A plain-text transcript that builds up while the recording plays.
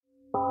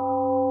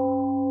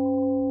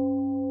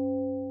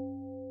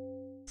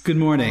Good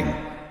morning.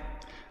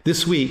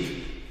 This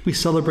week, we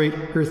celebrate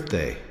Earth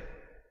Day.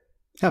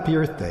 Happy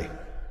Earth Day.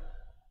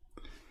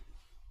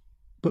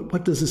 But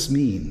what does this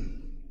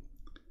mean?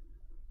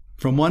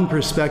 From one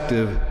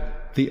perspective,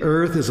 the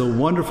earth is a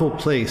wonderful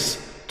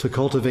place to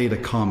cultivate a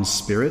calm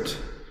spirit,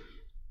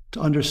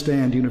 to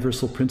understand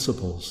universal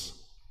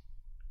principles,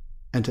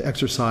 and to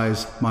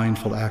exercise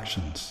mindful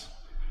actions.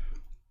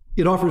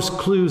 It offers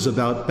clues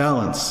about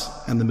balance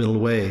and the middle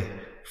way,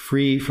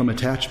 free from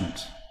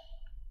attachment.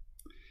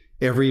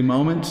 Every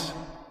moment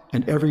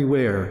and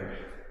everywhere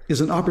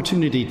is an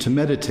opportunity to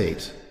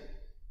meditate,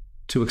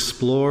 to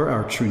explore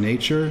our true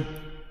nature,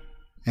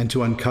 and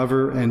to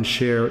uncover and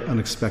share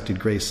unexpected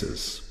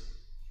graces.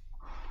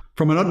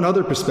 From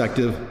another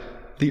perspective,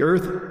 the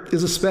earth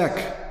is a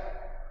speck,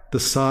 the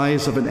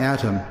size of an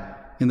atom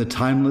in the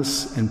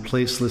timeless and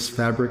placeless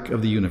fabric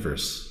of the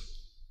universe.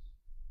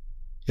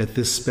 Yet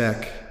this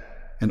speck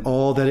and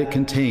all that it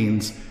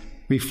contains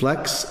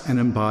reflects and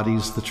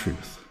embodies the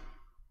truth.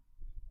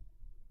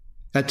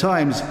 At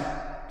times,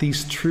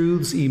 these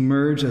truths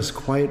emerge as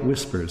quiet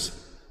whispers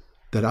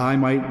that I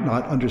might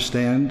not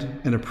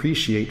understand and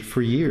appreciate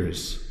for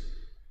years.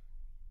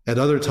 At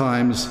other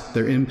times,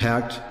 their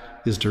impact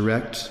is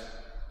direct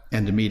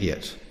and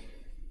immediate.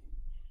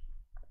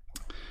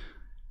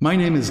 My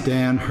name is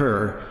Dan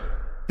Herr,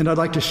 and I'd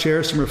like to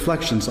share some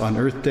reflections on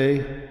Earth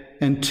Day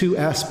and two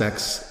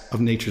aspects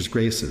of nature's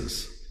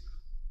graces.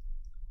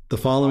 The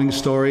following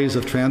stories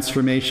of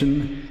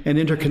transformation and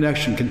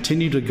interconnection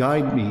continue to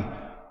guide me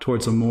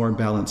towards a more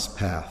balanced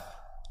path.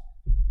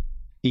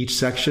 Each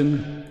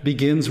section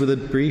begins with a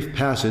brief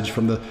passage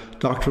from the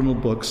doctrinal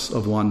books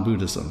of Won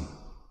Buddhism.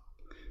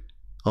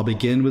 I'll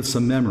begin with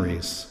some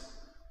memories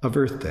of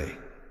Earth Day.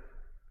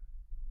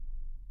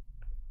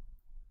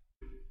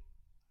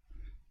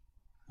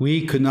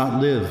 We could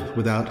not live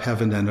without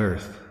heaven and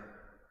earth.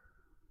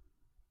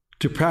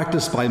 To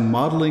practice by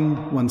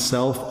modeling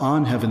oneself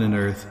on heaven and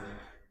earth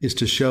is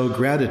to show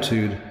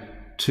gratitude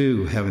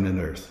to heaven and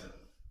earth.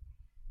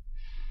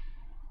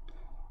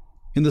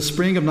 In the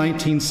spring of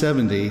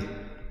 1970,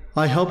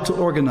 I helped to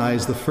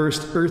organize the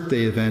first Earth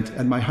Day event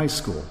at my high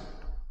school.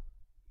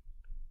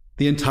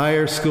 The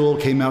entire school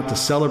came out to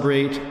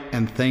celebrate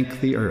and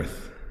thank the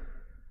earth.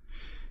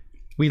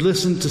 We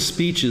listened to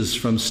speeches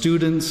from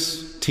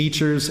students,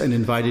 teachers, and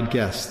invited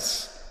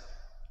guests.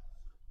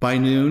 By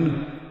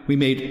noon, we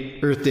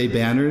made Earth Day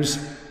banners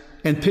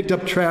and picked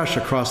up trash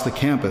across the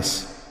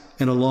campus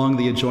and along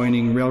the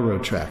adjoining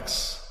railroad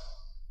tracks.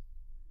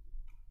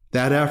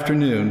 That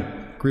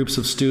afternoon, groups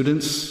of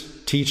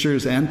students,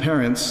 teachers, and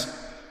parents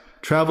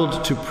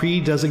traveled to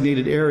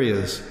pre-designated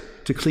areas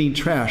to clean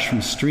trash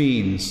from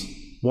streams,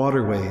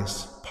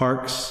 waterways,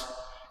 parks,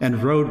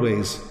 and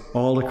roadways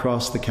all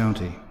across the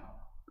county.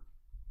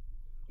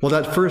 While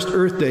that first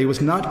Earth Day was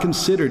not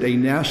considered a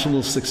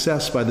national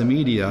success by the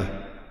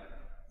media,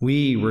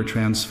 we were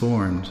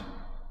transformed,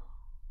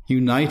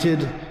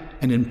 united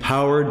and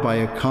empowered by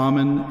a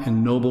common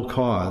and noble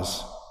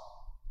cause.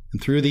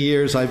 And through the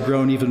years, I've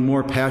grown even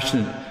more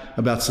passionate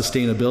about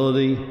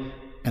sustainability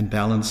and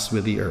balance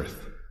with the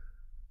earth.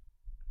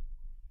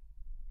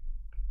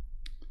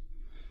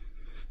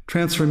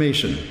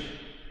 Transformation.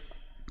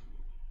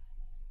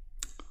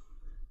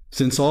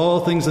 Since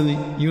all things in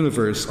the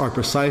universe are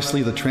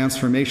precisely the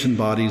transformation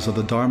bodies of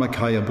the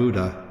Dharmakaya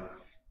Buddha,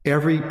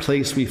 every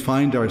place we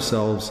find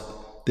ourselves,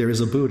 there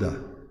is a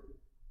Buddha,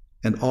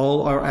 and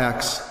all our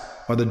acts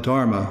are the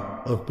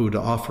Dharma of Buddha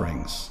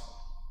offerings.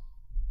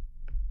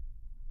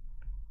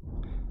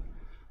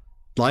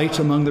 Light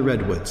among the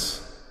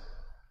redwoods.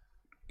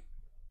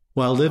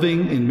 While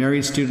living in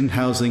married student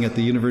housing at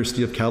the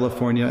University of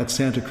California at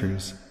Santa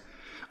Cruz,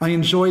 I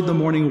enjoyed the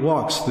morning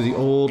walks through the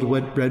old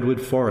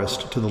redwood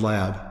forest to the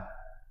lab.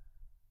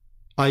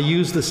 I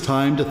used this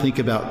time to think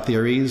about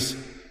theories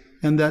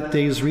and that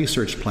day's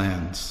research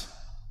plans.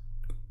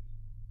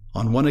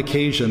 On one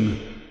occasion,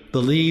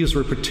 the leaves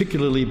were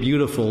particularly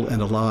beautiful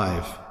and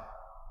alive.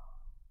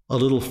 A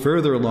little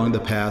further along the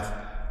path,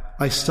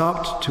 I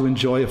stopped to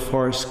enjoy a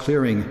forest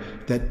clearing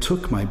that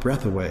took my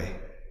breath away.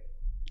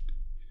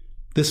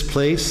 This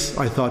place,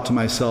 I thought to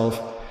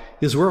myself,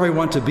 is where I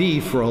want to be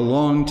for a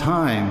long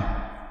time,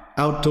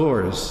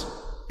 outdoors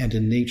and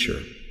in nature.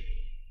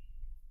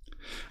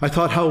 I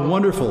thought how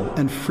wonderful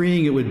and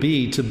freeing it would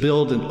be to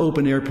build an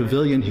open-air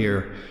pavilion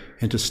here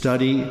and to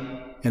study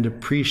and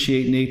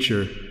appreciate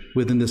nature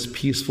within this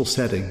peaceful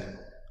setting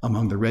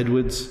among the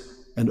redwoods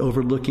and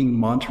overlooking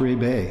Monterey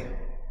Bay.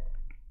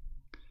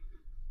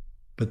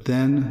 But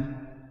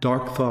then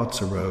dark thoughts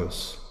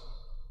arose.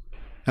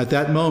 At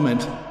that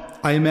moment,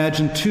 I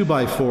imagined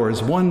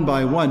 2x4s, one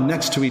by one,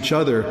 next to each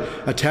other,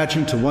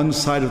 attaching to one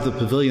side of the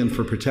pavilion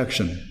for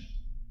protection.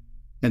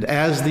 And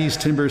as these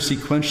timbers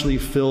sequentially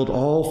filled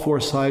all four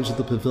sides of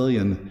the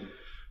pavilion,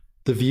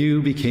 the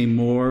view became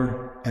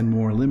more and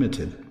more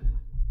limited.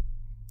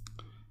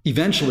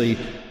 Eventually,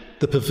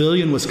 the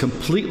pavilion was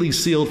completely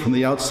sealed from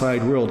the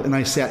outside world, and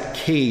I sat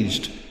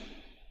caged,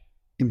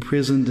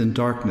 imprisoned in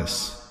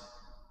darkness,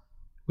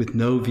 with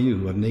no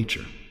view of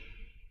nature.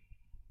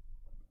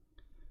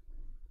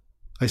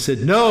 I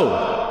said,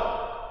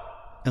 "No!"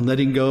 And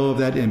letting go of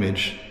that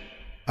image,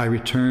 I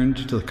returned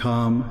to the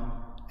calm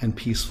and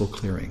peaceful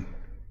clearing.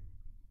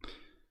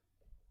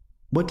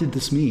 What did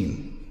this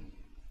mean?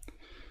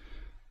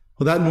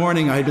 Well, that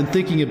morning I had been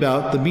thinking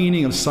about the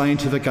meaning of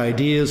scientific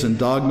ideas and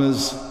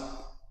dogmas.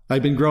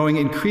 I'd been growing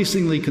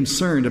increasingly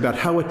concerned about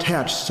how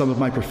attached some of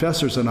my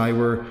professors and I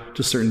were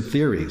to certain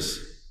theories.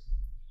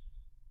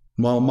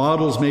 While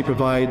models may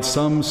provide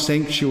some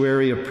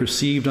sanctuary of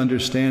perceived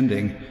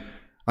understanding,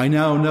 I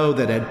now know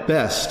that at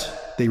best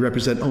they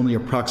represent only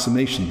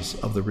approximations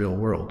of the real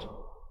world.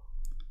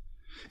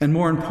 And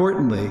more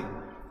importantly,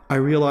 I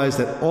realize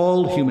that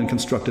all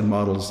human-constructed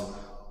models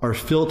are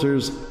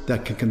filters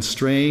that can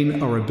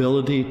constrain our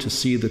ability to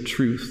see the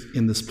truth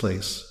in this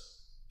place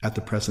at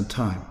the present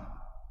time.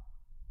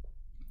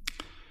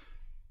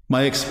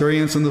 My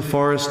experience in the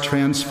forest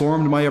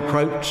transformed my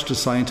approach to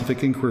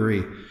scientific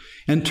inquiry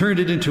and turned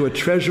it into a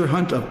treasure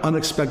hunt of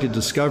unexpected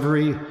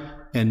discovery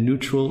and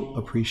neutral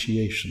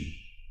appreciation.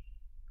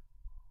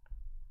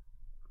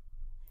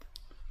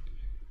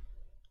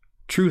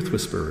 Truth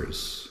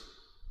Whisperers.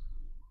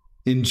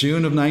 In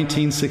June of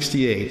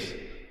 1968,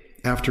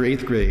 after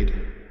 8th grade,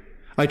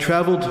 I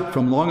traveled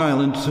from Long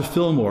Island to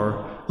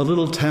Fillmore, a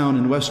little town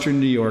in western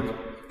New York,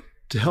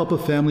 to help a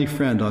family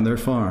friend on their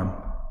farm.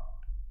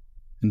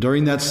 And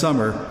during that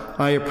summer,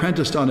 I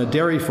apprenticed on a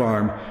dairy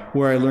farm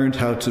where I learned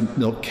how to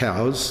milk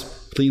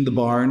cows, clean the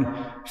barn,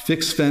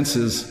 fix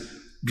fences,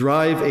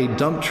 drive a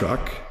dump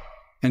truck,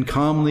 and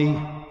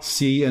calmly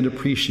see and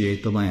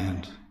appreciate the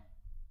land.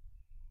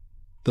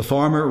 The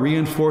farmer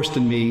reinforced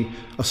in me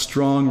a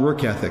strong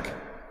work ethic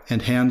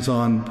and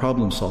hands-on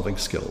problem-solving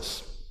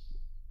skills.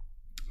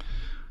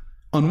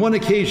 On one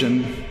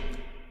occasion,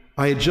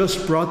 I had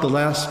just brought the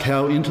last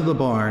cow into the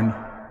barn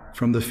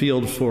from the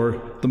field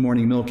for the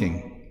morning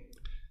milking.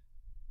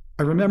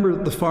 I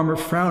remember the farmer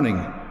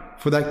frowning,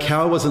 for that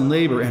cow was in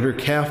labor and her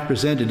calf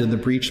presented in the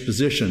breech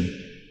position.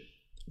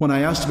 When I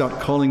asked about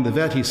calling the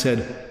vet, he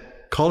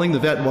said, calling the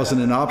vet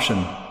wasn't an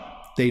option.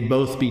 They'd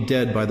both be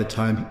dead by the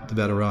time the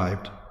vet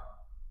arrived.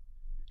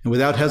 And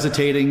without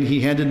hesitating,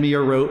 he handed me a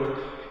rope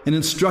and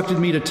instructed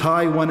me to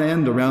tie one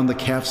end around the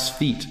calf's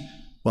feet,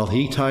 while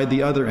he tied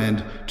the other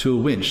end to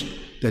a winch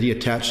that he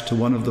attached to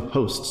one of the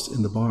posts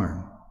in the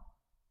barn.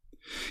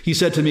 He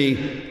said to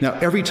me, "Now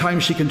every time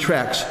she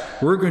contracts,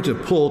 we're going to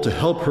pull to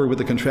help her with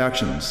the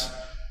contractions."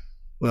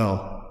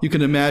 Well, you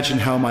can imagine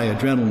how my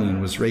adrenaline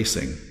was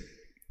racing.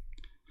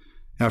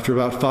 After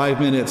about 5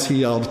 minutes, he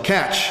yelled,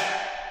 "Catch!"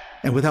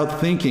 And without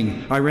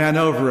thinking, I ran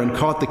over and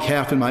caught the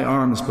calf in my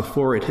arms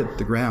before it hit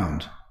the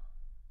ground.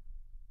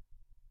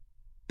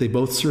 They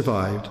both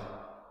survived,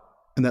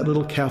 and that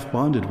little calf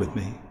bonded with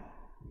me.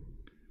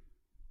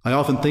 I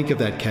often think of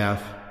that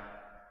calf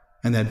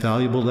and that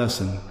valuable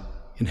lesson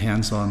in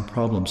hands-on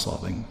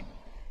problem-solving.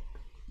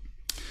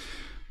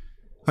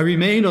 I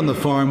remained on the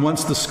farm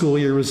once the school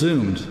year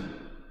resumed.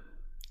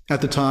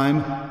 At the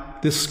time,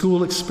 this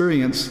school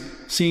experience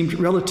seemed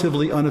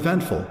relatively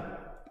uneventful.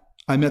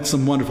 I met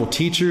some wonderful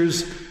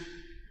teachers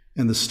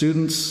and the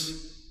students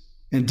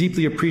and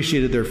deeply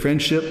appreciated their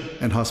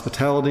friendship and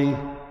hospitality,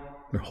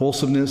 their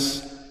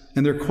wholesomeness,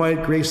 and their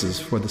quiet graces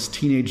for this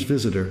teenage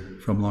visitor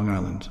from Long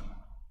Island.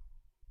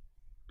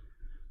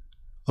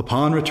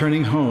 Upon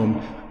returning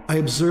home, I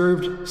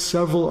observed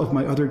several of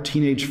my other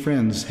teenage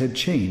friends had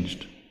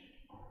changed.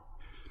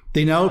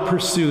 They now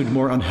pursued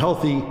more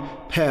unhealthy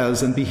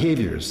paths and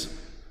behaviors.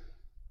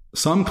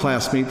 Some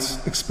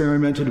classmates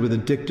experimented with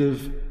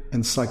addictive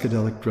and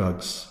psychedelic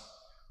drugs.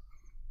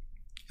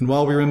 And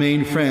while we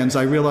remained friends,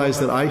 I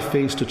realized that I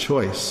faced a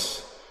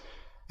choice,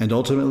 and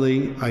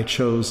ultimately I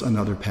chose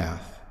another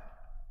path.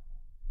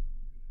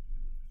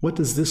 What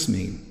does this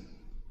mean?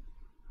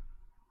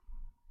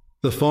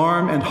 The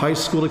farm and high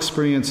school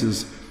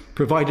experiences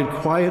provided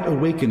quiet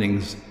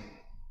awakenings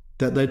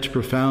that led to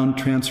profound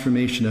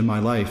transformation in my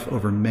life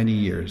over many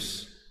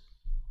years.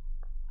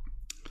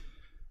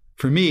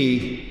 For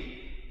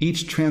me,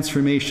 each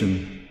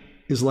transformation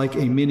is like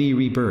a mini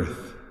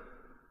rebirth,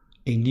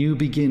 a new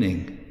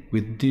beginning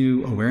with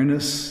new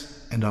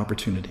awareness and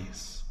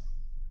opportunities.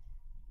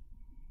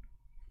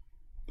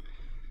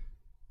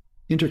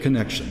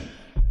 Interconnection.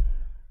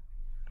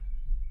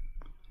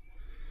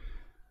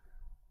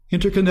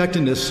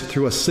 Interconnectedness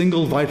through a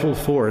single vital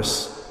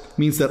force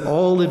means that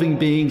all living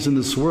beings in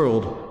this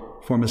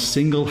world form a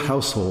single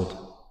household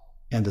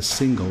and a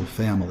single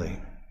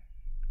family.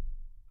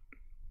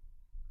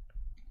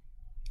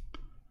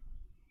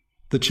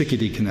 The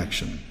Chickadee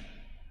Connection.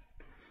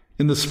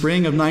 In the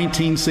spring of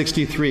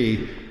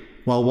 1963,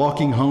 while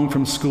walking home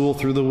from school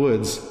through the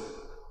woods,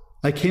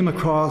 I came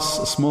across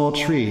a small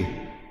tree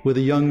with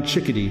a young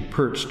chickadee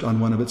perched on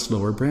one of its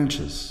lower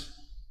branches.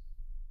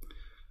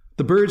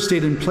 The bird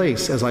stayed in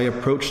place as I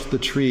approached the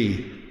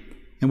tree,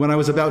 and when I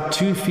was about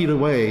 2 feet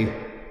away,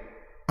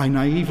 I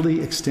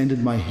naively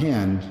extended my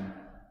hand,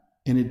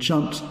 and it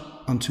jumped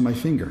onto my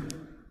finger.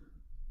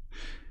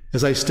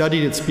 As I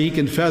studied its beak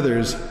and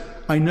feathers,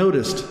 I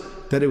noticed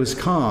that it was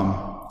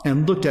calm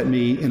and looked at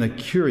me in a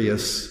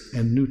curious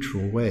and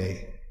neutral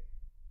way.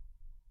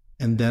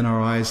 and then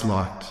our eyes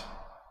locked.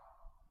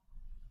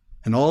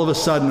 And all of a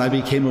sudden, I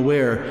became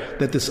aware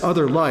that this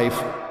other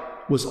life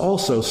was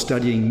also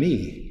studying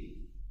me.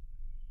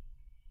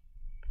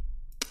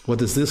 What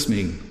does this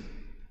mean?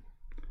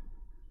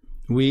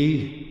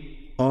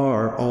 We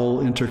are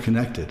all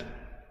interconnected.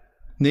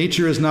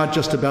 Nature is not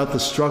just about the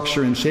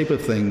structure and shape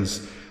of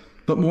things,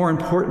 but more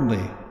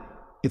importantly,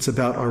 it's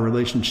about our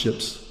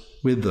relationships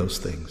with those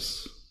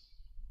things.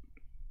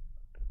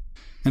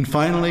 And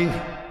finally,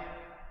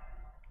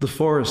 the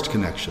forest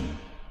connection.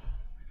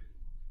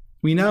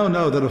 We now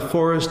know that a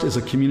forest is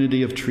a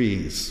community of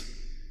trees.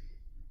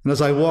 And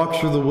as I walk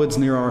through the woods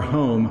near our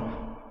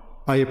home,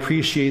 I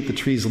appreciate the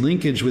trees'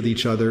 linkage with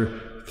each other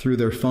through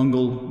their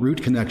fungal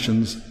root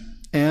connections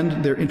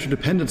and their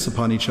interdependence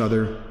upon each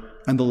other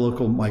and the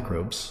local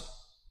microbes.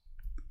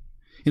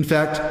 In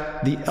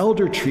fact, the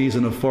elder trees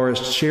in a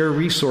forest share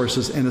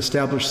resources and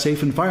establish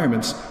safe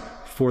environments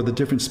for the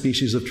different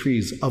species of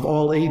trees of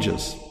all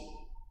ages.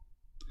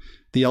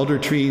 The elder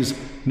trees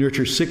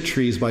nurture sick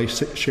trees by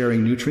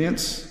sharing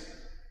nutrients.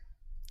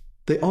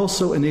 They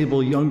also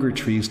enable younger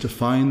trees to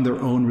find their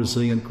own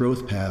resilient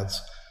growth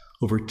paths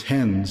over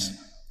tens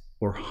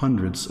or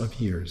hundreds of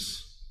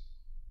years.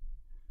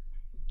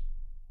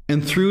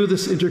 And through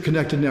this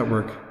interconnected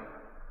network,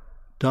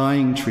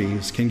 dying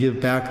trees can give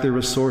back their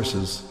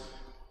resources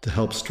to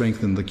help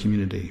strengthen the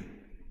community.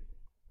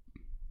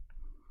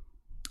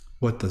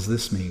 What does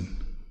this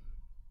mean?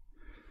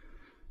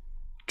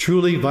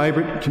 Truly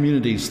vibrant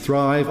communities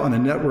thrive on a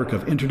network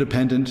of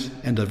interdependent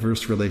and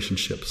diverse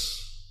relationships.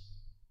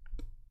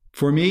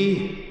 For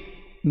me,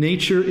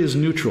 nature is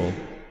neutral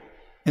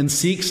and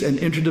seeks an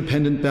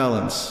interdependent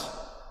balance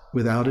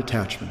without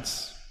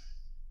attachments.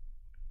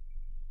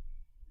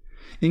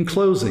 In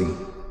closing,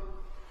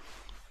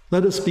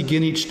 let us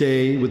begin each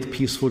day with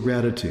peaceful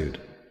gratitude.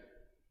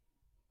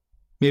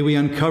 May we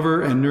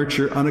uncover and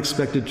nurture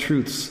unexpected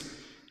truths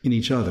in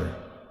each other.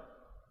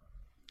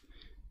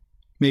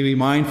 May we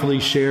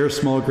mindfully share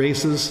small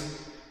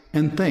graces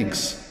and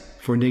thanks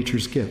for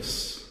nature's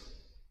gifts.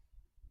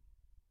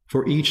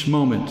 For each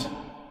moment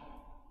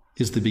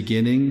is the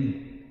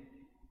beginning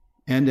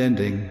and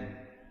ending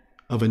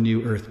of a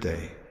new Earth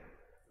Day.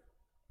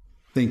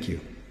 Thank you.